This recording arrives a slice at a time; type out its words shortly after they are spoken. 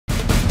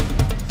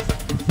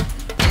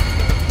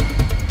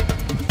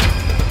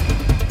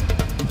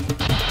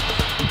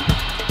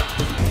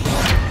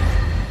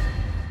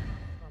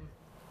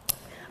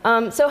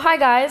So hi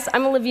guys,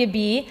 I'm Olivia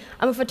Bee.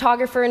 I'm a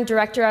photographer and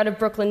director out of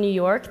Brooklyn, New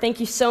York.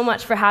 Thank you so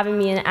much for having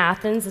me in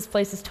Athens. This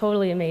place is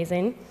totally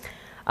amazing.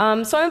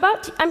 I'm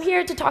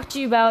here to talk to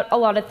you about a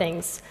lot of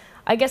things.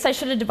 I guess I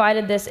should have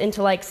divided this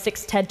into like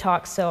 6 TED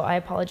Talks, so I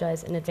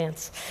apologize in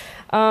advance.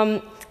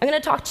 I'm going to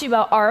talk to you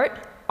about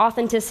art,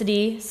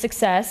 authenticity,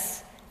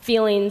 success,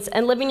 feelings,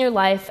 and living your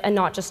life and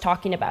not just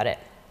talking about it.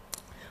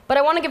 But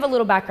I want to give a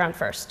little background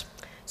first.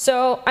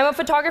 So I'm a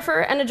photographer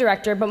and a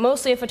director, but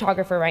mostly a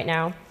photographer right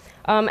now.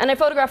 And I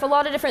photograph a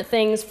lot of different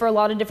things for a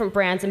lot of different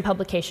brands and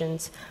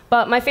publications.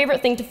 But my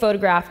favorite thing to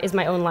photograph is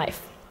my own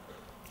life.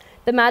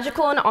 The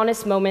magical and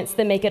honest moments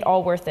that make it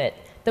all worth it.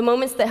 The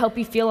moments that help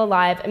you feel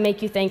alive and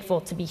make you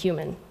thankful to be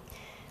human.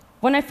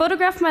 When I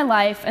photograph my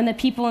life and the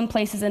people and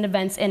places and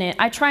events in it,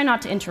 I try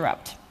not to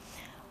interrupt.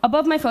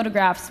 Above my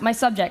photographs, my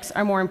subjects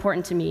are more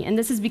important to me, and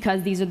this is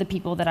because these are the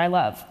people that I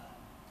love.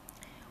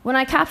 When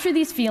I capture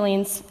these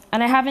feelings,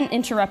 and I haven't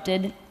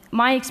interrupted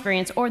my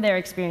experience or their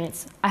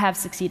experience, I have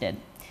succeeded.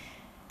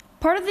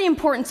 Part of the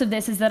importance of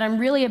this is that I'm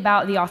really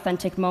about the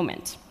authentic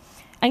moment.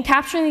 And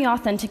capturing the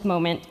authentic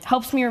moment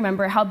helps me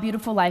remember how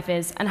beautiful life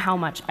is and how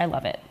much I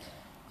love it.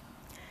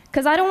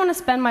 Because I don't want to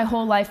spend my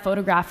whole life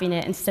photographing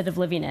it instead of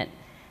living it.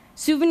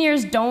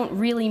 Souvenirs don't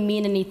really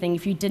mean anything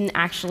if you didn't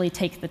actually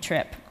take the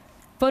trip.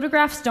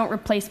 Photographs don't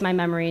replace my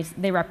memories,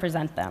 they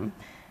represent them.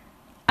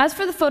 As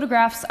for the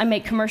photographs I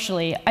make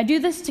commercially, I do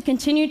this to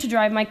continue to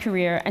drive my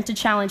career and to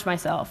challenge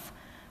myself.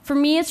 For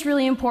me, it's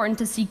really important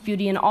to seek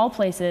beauty in all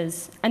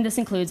places, and this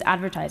includes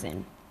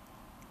advertising.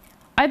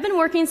 I've been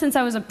working since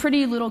I was a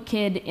pretty little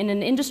kid in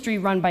an industry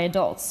run by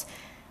adults.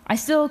 I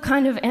still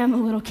kind of am a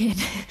little kid.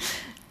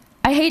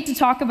 I hate to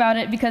talk about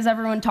it because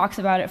everyone talks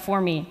about it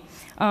for me,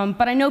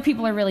 but I know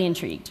people are really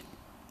intrigued.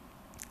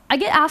 I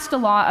get asked a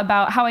lot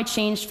about how I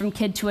changed from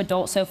kid to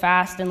adult so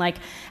fast and like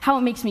how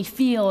it makes me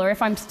feel, or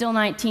if I'm still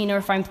 19 or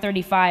if I'm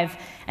 35,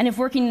 and if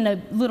working in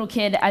a little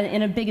kid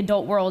in a big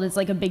adult world is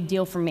like a big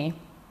deal for me.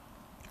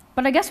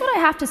 But I guess what I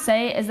have to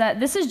say is that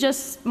this is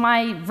just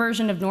my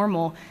version of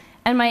normal,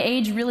 and my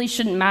age really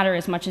shouldn't matter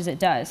as much as it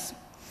does.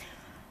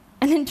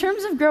 And in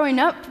terms of growing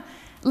up,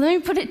 let me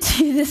put it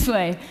to you this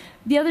way.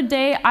 The other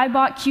day, I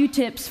bought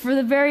Q-tips for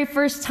the very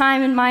first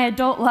time in my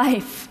adult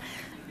life.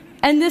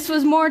 And this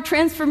was more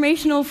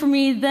transformational for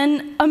me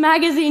than a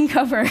magazine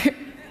cover.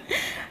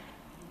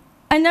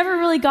 I never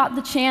really got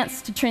the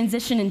chance to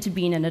transition into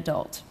being an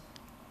adult.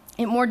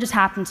 It more just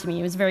happened to me.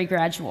 It was very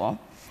gradual.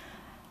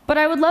 But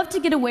I would love to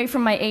get away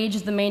from my age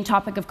as the main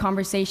topic of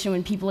conversation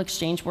when people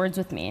exchange words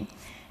with me.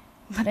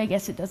 But I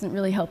guess it doesn't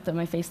really help that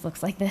my face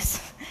looks like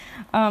this.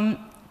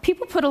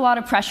 People put a lot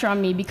of pressure on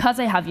me because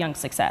I have young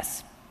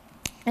success.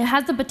 It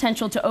has the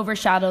potential to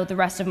overshadow the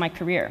rest of my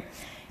career.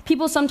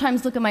 People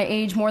sometimes look at my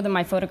age more than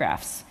my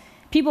photographs.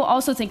 People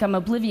also think I'm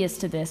oblivious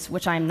to this,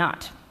 which I'm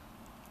not.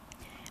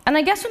 And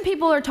I guess when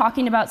people are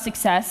talking about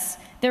success,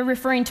 they're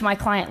referring to my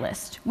client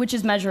list, which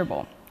is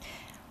measurable.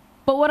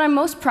 But what I'm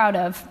most proud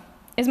of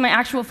is my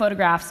actual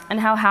photographs and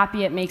how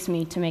happy it makes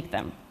me to make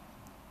them.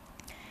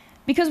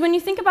 Because when you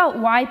think about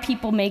why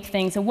people make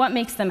things and what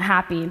makes them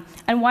happy,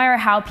 and why or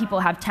how people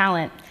have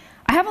talent,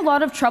 I have a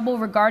lot of trouble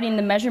regarding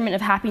the measurement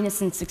of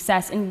happiness and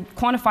success in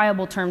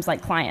quantifiable terms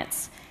like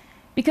clients.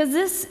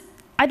 Because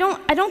I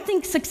don't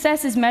think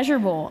success is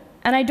measurable,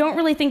 and I don't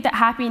really think that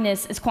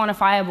happiness is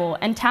quantifiable,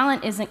 and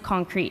talent isn't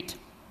concrete.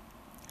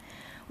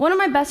 One of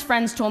my best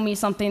friends told me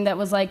something that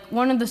was like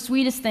one of the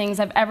sweetest things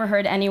I've ever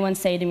heard anyone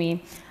say to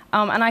me,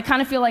 and I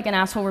kind of feel like an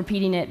asshole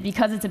repeating it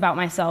because it's about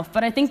myself,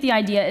 but I think the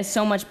idea is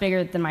so much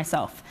bigger than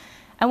myself.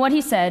 And what he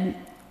said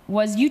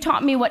was, "You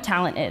taught me what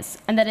talent is,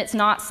 and that it's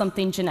not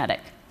something genetic.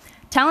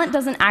 Talent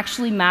doesn't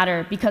actually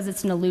matter because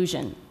it's an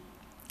illusion.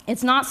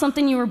 It's not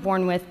something you were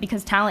born with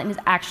because talent is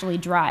actually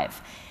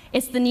drive.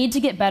 It's the need to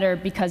get better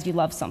because you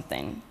love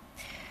something."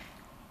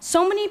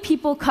 So many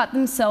people cut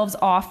themselves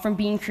off from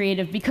being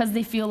creative because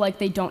they feel like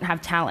they don't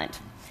have talent.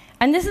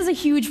 And this is a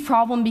huge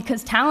problem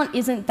because talent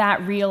isn't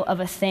that real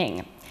of a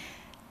thing.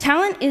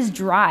 Talent is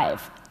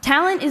drive.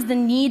 Talent is the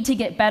need to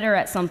get better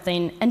at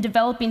something and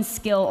developing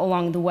skill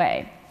along the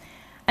way.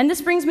 And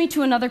this brings me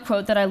to another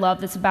quote that I love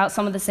that's about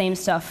some of the same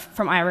stuff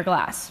from Ira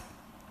Glass.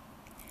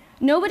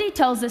 "Nobody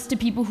tells this to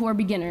people who are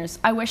beginners.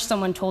 I wish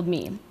someone told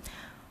me.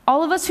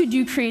 All of us who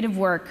do creative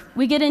work,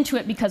 we get into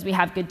it because we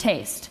have good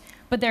taste.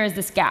 But there is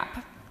this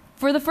gap.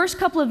 For the first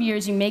couple of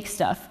years you make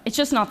stuff, it's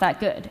just not that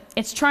good.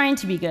 It's trying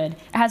to be good.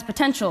 It has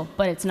potential,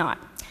 but it's not.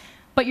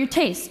 But your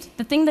taste,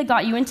 the thing that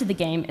got you into the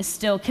game, is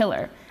still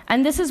killer.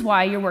 And this is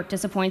why your work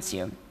disappoints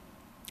you.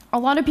 A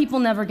lot of people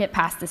never get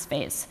past this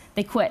phase.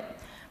 They quit.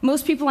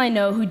 Most people I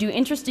know who do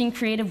interesting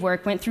creative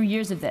work went through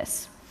years of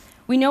this.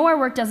 We know our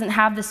work doesn't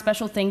have the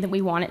special thing that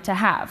we want it to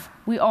have.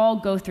 We all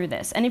go through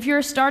this. And if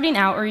you're starting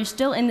out or you're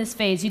still in this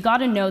phase, you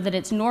gotta know that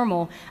it's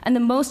normal, and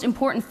the most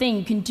important thing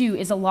you can do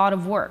is a lot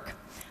of work.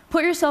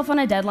 Put yourself on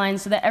a deadline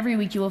so that every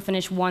week you will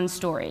finish one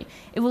story.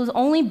 It will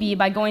only be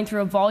by going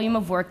through a volume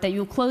of work that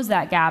you'll close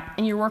that gap,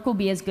 and your work will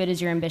be as good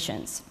as your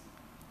ambitions.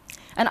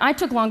 And I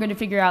took longer to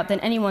figure out than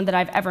anyone that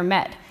I've ever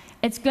met.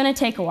 It's going to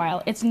take a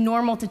while. It's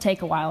normal to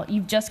take a while.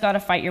 You've just got to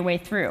fight your way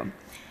through.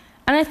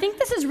 And I think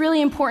this is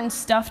really important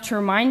stuff to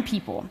remind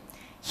people.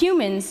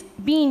 Humans,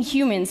 being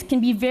humans, can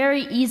be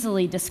very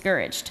easily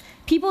discouraged.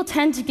 People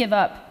tend to give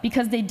up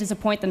because they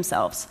disappoint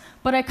themselves.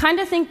 But I kind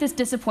of think this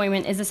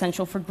disappointment is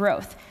essential for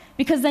growth,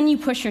 because then you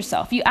push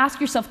yourself. You ask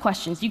yourself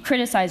questions. You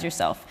criticize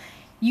yourself.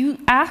 You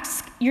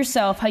ask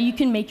yourself how you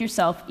can make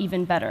yourself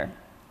even better.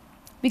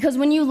 Because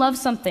when you love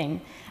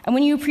something, and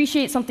when you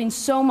appreciate something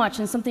so much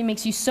and something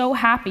makes you so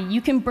happy,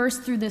 you can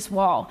burst through this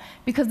wall,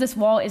 because this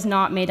wall is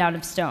not made out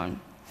of stone.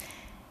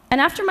 And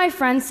after my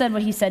friend said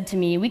what he said to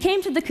me, we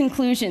came to the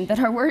conclusion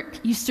that our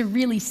work used to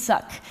really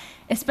suck,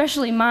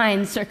 especially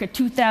mine circa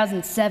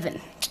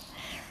 2007.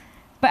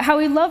 But how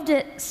we loved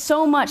it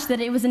so much that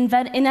it was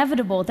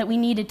inevitable that we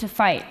needed to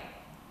fight.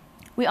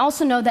 We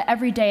also know that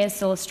every day is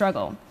still a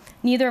struggle.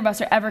 Neither of us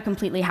are ever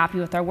completely happy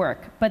with our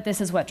work, but this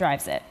is what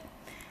drives it.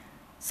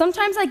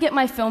 Sometimes I get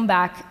my film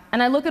back,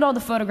 and I look at all the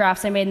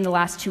photographs I made in the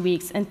last 2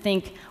 weeks and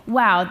think,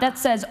 wow, that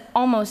says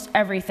almost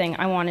everything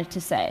I wanted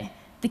to say,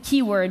 the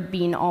key word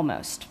being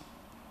almost.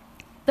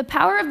 The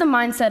power of the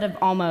mindset of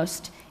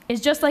almost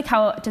is just like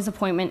how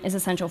disappointment is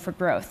essential for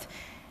growth.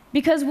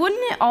 Because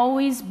wouldn't it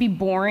always be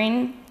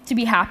boring to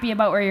be happy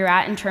about where you're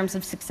at in terms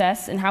of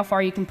success and how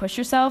far you can push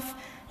yourself,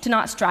 to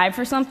not strive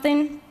for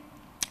something?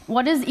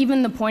 What is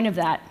even the point of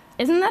that?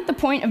 Isn't that the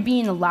point of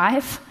being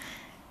alive?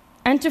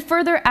 And to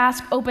further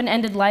ask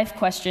open-ended life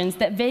questions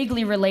that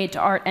vaguely relate to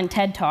art and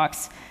TED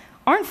Talks,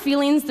 aren't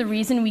feelings the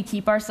reason we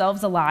keep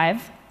ourselves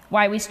alive?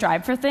 Why we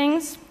strive for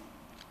things?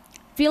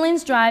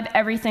 Feelings drive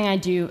everything I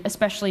do,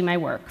 especially my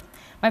work.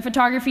 My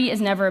photography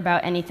is never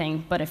about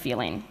anything but a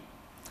feeling.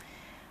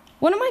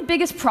 One of my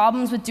biggest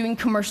problems with doing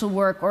commercial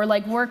work, or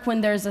like work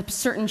when there's a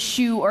certain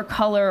shoe or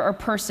color or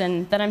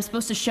person that I'm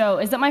supposed to show,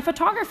 is that my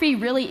photography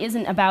really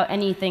isn't about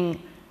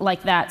anything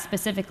like that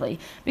specifically,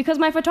 because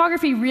my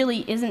photography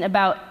really isn't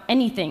about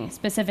anything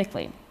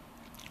specifically.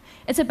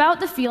 It's about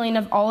the feeling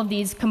of all of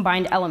these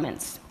combined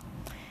elements.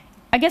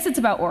 I guess it's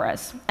about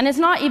auras, and it's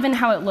not even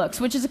how it looks,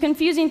 which is a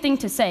confusing thing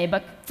to say,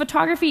 but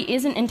photography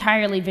isn't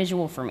entirely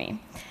visual for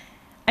me.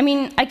 I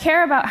mean, I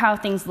care about how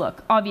things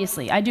look,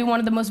 obviously. I do one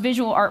of the most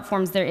visual art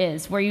forms there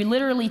is, where you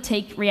literally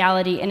take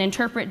reality and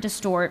interpret,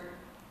 distort,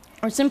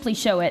 or simply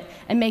show it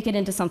and make it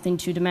into something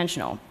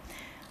two-dimensional.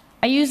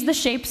 I use the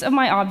shapes of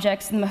my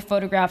objects in the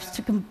photographs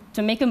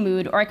to make a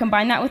mood, or I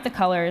combine that with the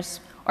colors,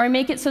 or I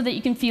make it so that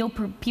you can feel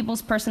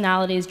people's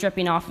personalities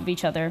dripping off of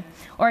each other,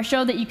 or I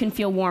show that you can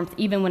feel warmth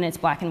even when it's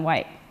black and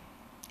white.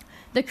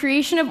 The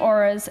creation of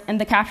auras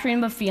and the capturing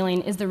of a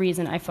feeling is the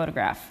reason I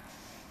photograph.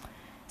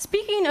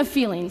 Speaking of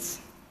feelings,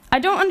 I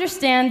don't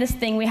understand this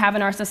thing we have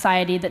in our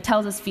society that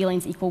tells us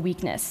feelings equal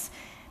weakness.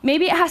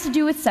 Maybe it has to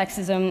do with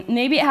sexism,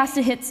 maybe it has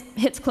to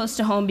hits close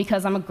to home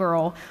because I'm a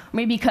girl, or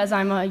maybe because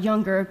I'm a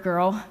younger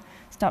girl.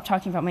 Stop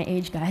talking about my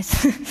age,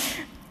 guys.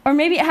 Or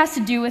maybe it has to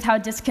do with how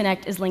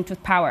disconnect is linked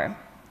with power.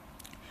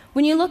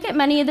 When you look at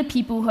many of the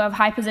people who have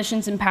high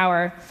positions in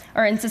power,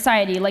 or in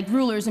society, like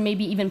rulers and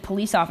maybe even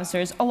police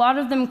officers, a lot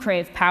of them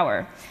crave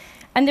power.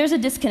 And there's a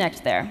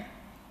disconnect there.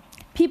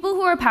 People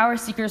who are power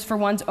seekers for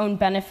one's own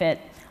benefit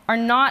are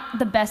not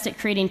the best at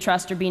creating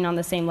trust or being on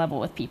the same level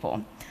with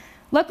people.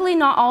 Luckily,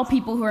 not all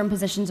people who are in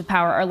positions of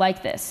power are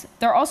like this.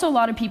 There are also a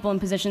lot of people in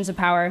positions of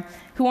power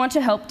who want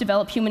to help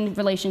develop human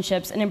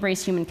relationships and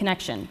embrace human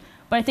connection.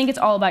 But I think it's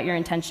all about your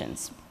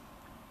intentions.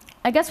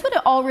 I guess what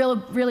it all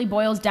really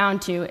boils down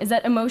to is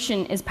that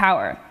emotion is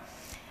power.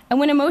 And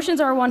when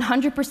emotions are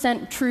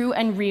 100% true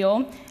and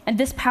real, and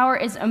this power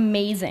is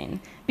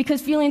amazing,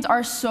 because feelings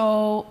are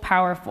so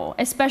powerful,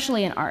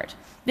 especially in art.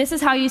 This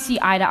is how you see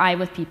eye to eye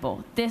with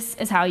people. This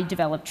is how you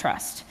develop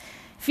trust.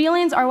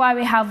 Feelings are why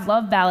we have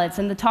love ballads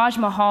and the Taj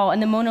Mahal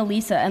and the Mona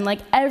Lisa and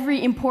like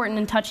every important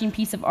and touching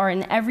piece of art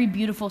and every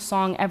beautiful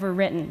song ever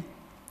written.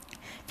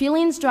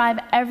 Feelings drive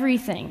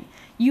everything.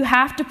 You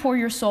have to pour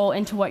your soul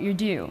into what you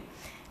do.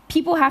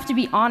 People have to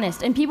be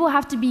honest, and people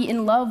have to be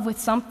in love with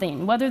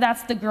something, whether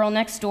that's the girl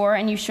next door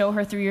and you show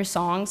her through your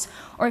songs,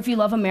 or if you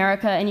love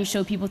America and you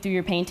show people through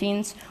your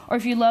paintings, or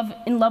if you're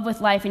in love with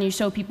life and you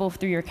show people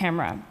through your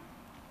camera.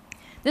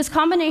 This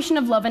combination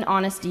of love and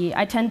honesty,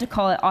 I tend to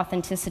call it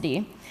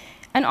authenticity.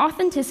 And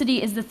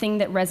authenticity is the thing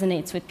that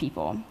resonates with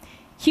people.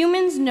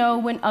 Humans know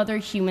when other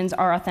humans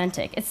are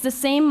authentic. It's the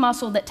same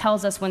muscle that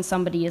tells us when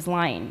somebody is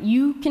lying.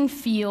 You can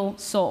feel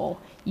soul.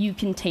 You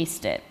can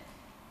taste it.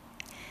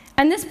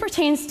 And this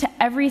pertains to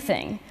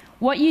everything,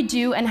 what you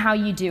do and how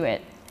you do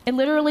it. It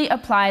literally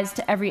applies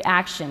to every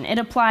action. It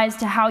applies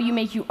to how you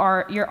make your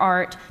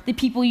art, the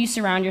people you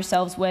surround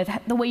yourselves with,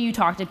 the way you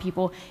talk to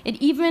people. It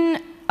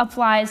even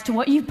applies to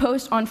what you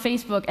post on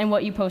Facebook and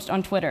what you post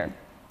on Twitter.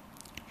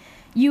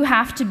 You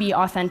have to be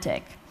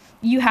authentic.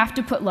 You have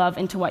to put love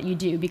into what you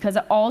do, because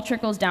it all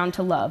trickles down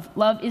to love.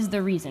 Love is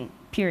the reason,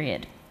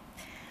 period.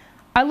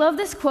 I love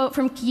this quote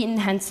from Keaton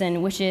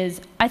Henson, which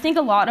is, "I think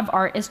a lot of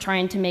art is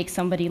trying to make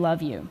somebody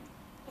love you."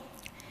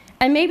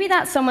 And maybe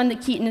that someone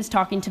that Keaton is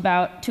talking to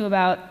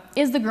about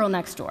is the girl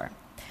next door,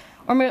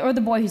 or the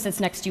boy who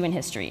sits next to you in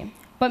history.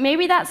 But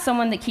maybe that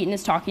someone that Keaton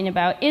is talking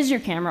about is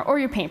your camera, or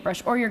your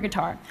paintbrush, or your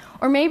guitar.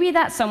 Or maybe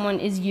that someone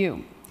is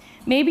you.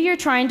 Maybe you're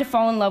trying to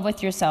fall in love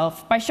with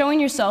yourself by showing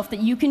yourself that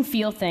you can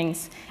feel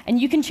things,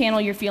 and you can channel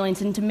your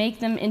feelings and to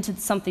make them into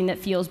something that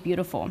feels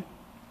beautiful.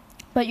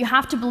 But you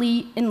have to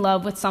be in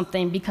love with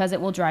something because it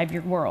will drive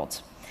your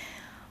world.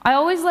 I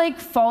always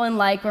fall in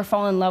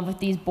love with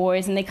these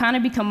boys, and they kind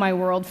of become my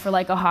world for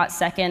a hot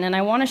second, and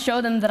I want to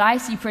show them that I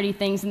see pretty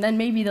things, and then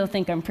maybe they'll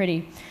think I'm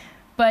pretty.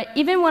 But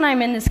even when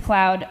I'm in this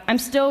cloud, I'm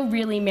still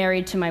really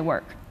married to my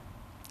work.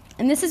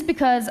 And this is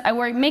because I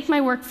make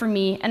my work for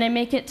me, and I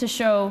make it to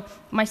show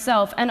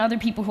myself and other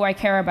people who I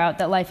care about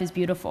that life is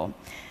beautiful.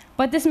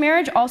 But this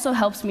marriage also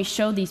helps me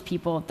show these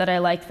people that I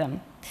like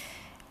them,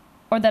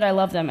 or that I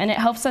love them, and it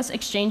helps us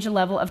exchange a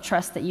level of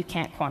trust that you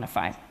can't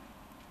quantify.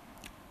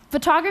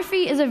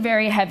 Photography is a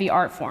very heavy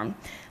art form.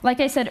 Like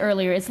I said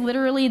earlier, it's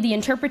literally the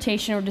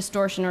interpretation or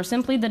distortion or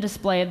simply the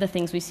display of the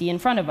things we see in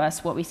front of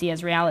us, what we see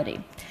as reality.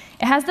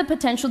 It has the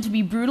potential to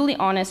be brutally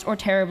honest or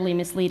terribly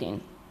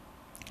misleading.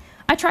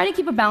 I try to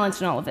keep a balance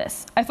in all of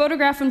this. I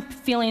photograph when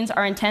feelings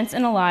are intense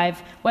and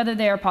alive, whether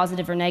they are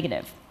positive or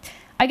negative.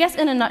 I guess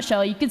in a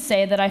nutshell, you could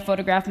say that I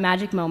photograph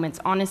magic moments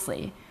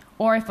honestly,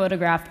 or I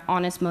photograph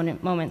honest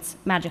moments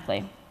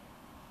magically.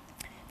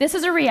 This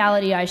is a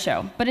reality I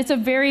show, but it's a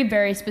very,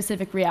 very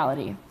specific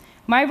reality.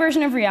 My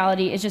version of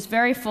reality is just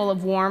very full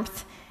of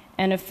warmth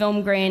and of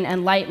film grain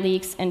and light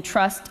leaks and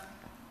trust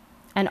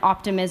and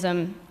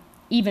optimism,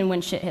 even when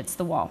shit hits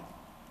the wall.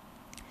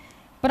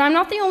 But I'm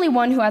not the only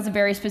one who has a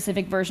very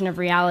specific version of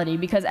reality,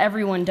 because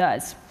everyone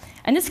does.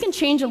 And this can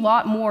change a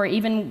lot more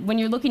even when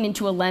you're looking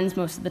into a lens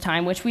most of the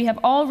time, which we have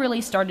all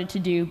really started to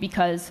do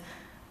because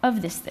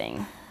of this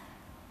thing.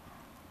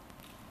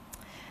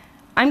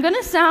 I'm going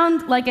to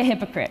sound like a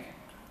hypocrite.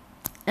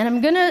 But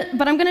I'm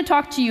going to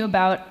talk to you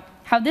about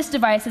how this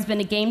device has been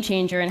a game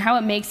changer and how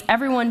it makes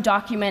everyone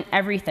document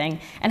everything,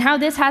 and how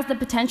this has the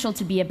potential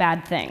to be a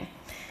bad thing.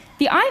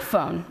 The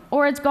iPhone,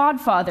 or its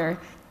godfather,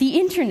 the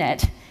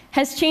internet,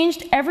 has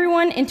changed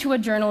everyone into a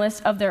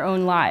journalist of their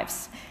own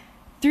lives.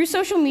 Through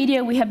social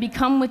media, we have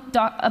become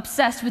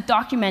obsessed with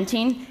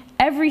documenting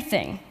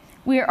everything.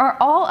 We are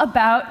all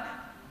about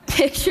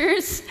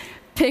pictures,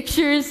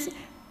 pictures,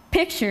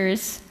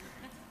 pictures,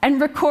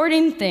 and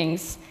recording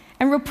things,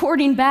 and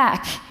reporting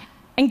back,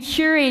 and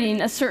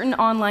curating a certain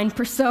online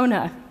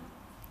persona.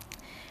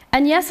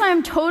 And yes, I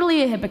am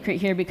totally a hypocrite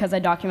here because I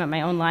document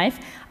my own life,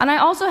 and I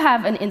also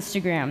have an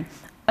Instagram,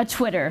 a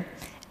Twitter,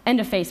 and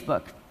a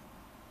Facebook.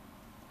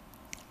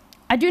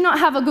 I do not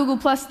have a Google+,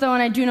 though,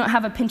 and I do not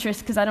have a Pinterest,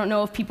 because I don't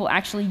know if people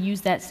actually use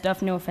that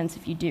stuff. No offense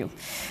if you do.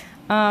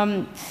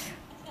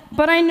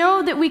 But I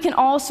know that we can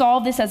all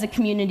solve this as a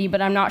community,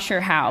 but I'm not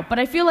sure how. But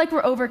I feel like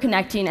we're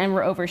over-connecting and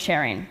we're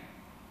oversharing.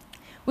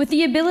 With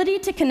the ability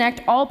to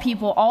connect all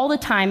people all the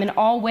time in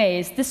all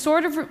ways, this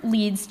sort of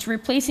leads to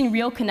replacing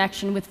real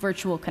connection with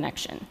virtual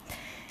connection.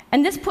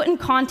 And this put in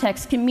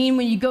context can mean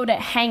when you go to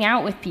hang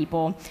out with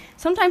people,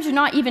 sometimes you're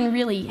not even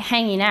really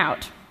hanging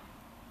out.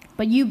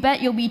 But you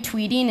bet you'll be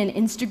tweeting and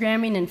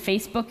Instagramming and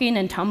Facebooking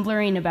and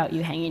Tumblring about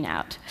you hanging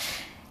out.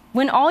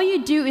 When all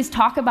you do is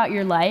talk about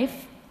your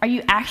life, are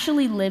you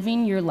actually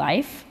living your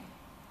life?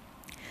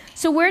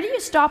 So where do you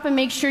stop and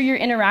make sure you're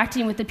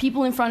interacting with the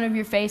people in front of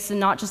your face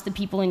and not just the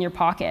people in your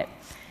pocket?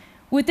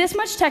 With this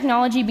much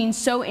technology being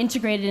so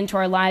integrated into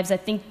our lives, I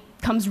think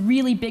comes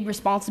really big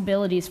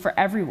responsibilities for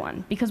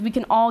everyone, because we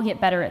can all get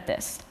better at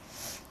this.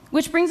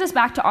 Which brings us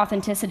back to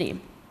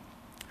authenticity.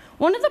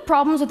 One of the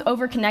problems with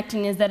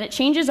over-connecting is that it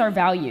changes our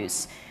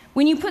values.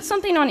 When you put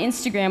something on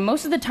Instagram,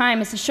 most of the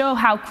time it's to show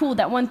how cool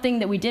that one thing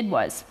that we did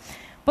was.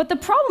 But the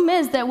problem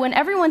is that when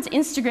everyone's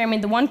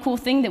Instagramming the one cool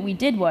thing that we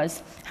did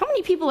was, how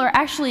many people are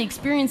actually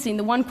experiencing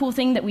the one cool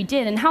thing that we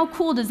did, and how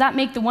cool does that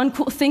make the one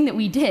cool thing that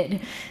we did?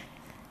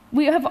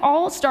 We have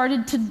all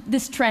started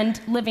this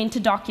trend living to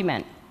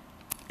document.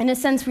 In a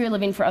sense, we are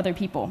living for other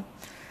people.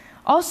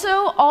 Also,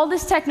 all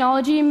this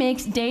technology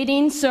makes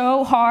dating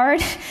so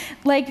hard.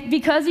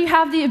 Because you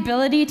have the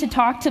ability to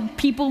talk to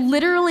people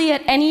literally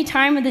at any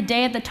time of the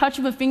day at the touch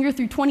of a finger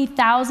through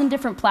 20,000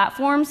 different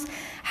platforms,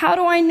 how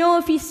do I know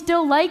if he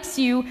still likes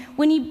you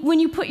when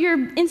you put your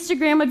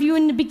Instagram of you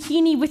in a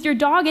bikini with your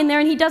dog in there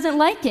and he doesn't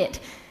like it?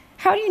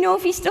 How do you know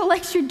if he still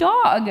likes your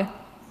dog?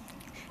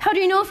 How do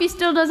you know if he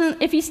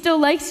still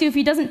likes you if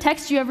he doesn't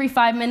text you every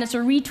 5 minutes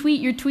or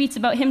retweet your tweets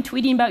about him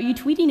tweeting about you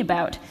tweeting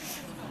about?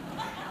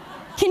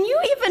 Can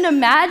you even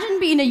imagine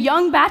being a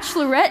young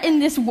bachelorette in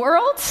this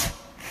world?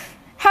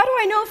 How do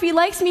I know if he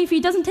likes me if he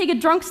doesn't take a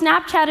drunk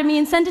Snapchat of me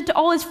and send it to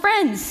all his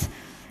friends?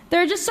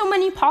 There are just so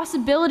many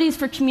possibilities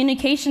for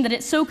communication that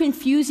it's so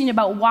confusing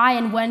about why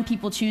and when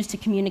people choose to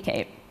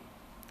communicate.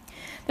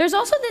 There's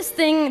also this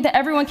thing that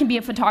everyone can be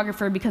a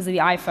photographer because of the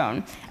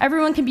iPhone.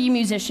 Everyone can be a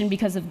musician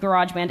because of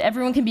GarageBand.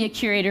 Everyone can be a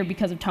curator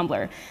because of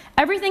Tumblr.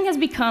 Everything has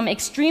become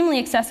extremely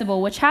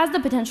accessible, which has the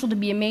potential to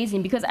be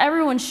amazing because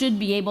everyone should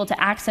be able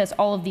to access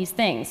all of these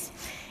things.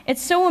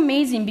 It's so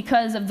amazing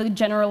because of the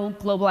general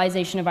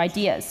globalization of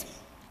ideas.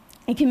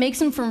 It can make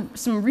some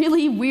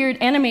really weird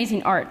and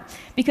amazing art,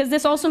 because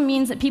this also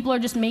means that people are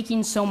just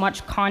making so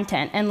much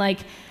content, and like,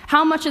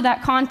 how much of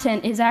that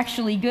content is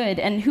actually good,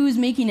 and who's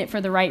making it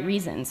for the right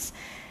reasons.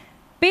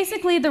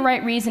 Basically, the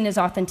right reason is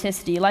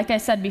authenticity. Like I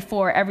said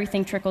before,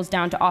 everything trickles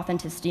down to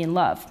authenticity and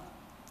love.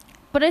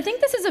 But I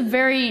think this is a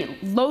very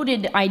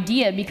loaded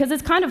idea, because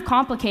it's kind of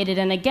complicated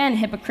and, again,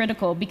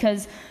 hypocritical,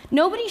 because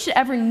nobody should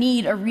ever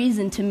need a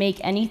reason to make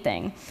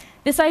anything.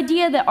 This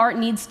idea that art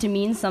needs to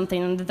mean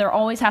something and that there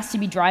always has to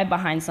be drive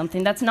behind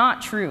something, that's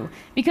not true.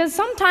 Because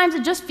sometimes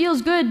it just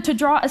feels good to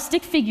draw a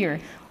stick figure,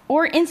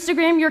 or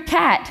Instagram your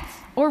cat,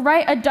 or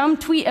write a dumb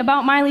tweet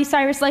about Miley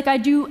Cyrus like I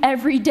do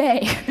every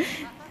day.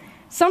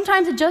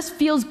 Sometimes it just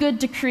feels good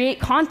to create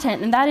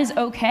content, and that is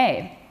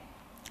okay.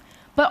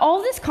 But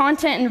all this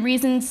content and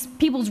reasons,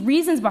 people's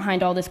reasons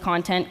behind all this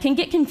content can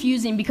get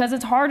confusing, because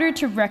it's harder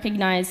to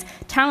recognize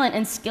talent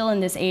and skill in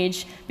this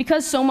age,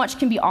 because so much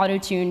can be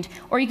auto-tuned,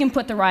 or you can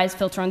put the rise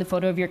filter on the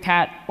photo of your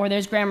cat, or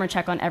there's grammar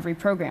check on every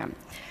program.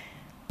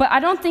 But I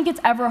don't think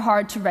it's ever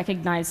hard to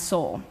recognize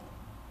soul.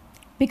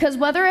 Because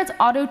whether it's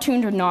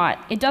auto-tuned or not,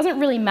 it doesn't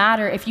really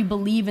matter if you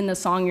believe in the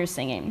song you're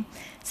singing.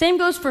 Same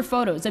goes for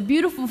photos. A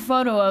beautiful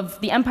photo of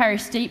the Empire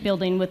State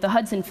Building with the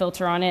Hudson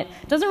filter on it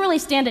doesn't really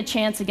stand a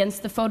chance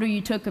against the photo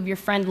you took of your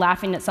friend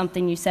laughing at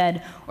something you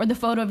said, or the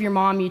photo of your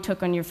mom you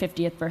took on your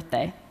 50th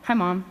birthday. Hi,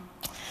 Mom.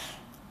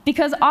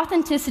 Because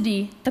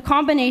authenticity, the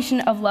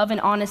combination of love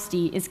and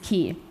honesty, is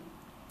key.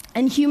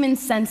 And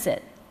humans sense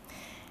it.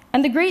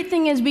 And the great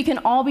thing is we can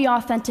all be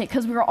authentic,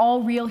 because we're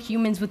all real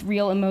humans with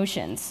real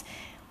emotions.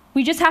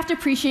 We just have to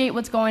appreciate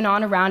what's going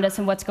on around us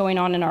and what's going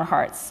on in our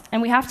hearts.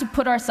 And we have to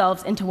put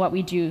ourselves into what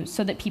we do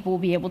so that people will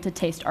be able to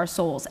taste our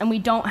souls. And we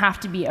don't have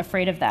to be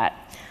afraid of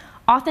that.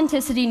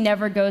 Authenticity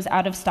never goes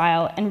out of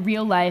style, and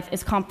real life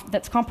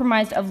that's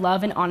compromised of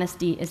love and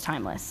honesty is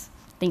timeless.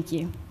 Thank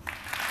you.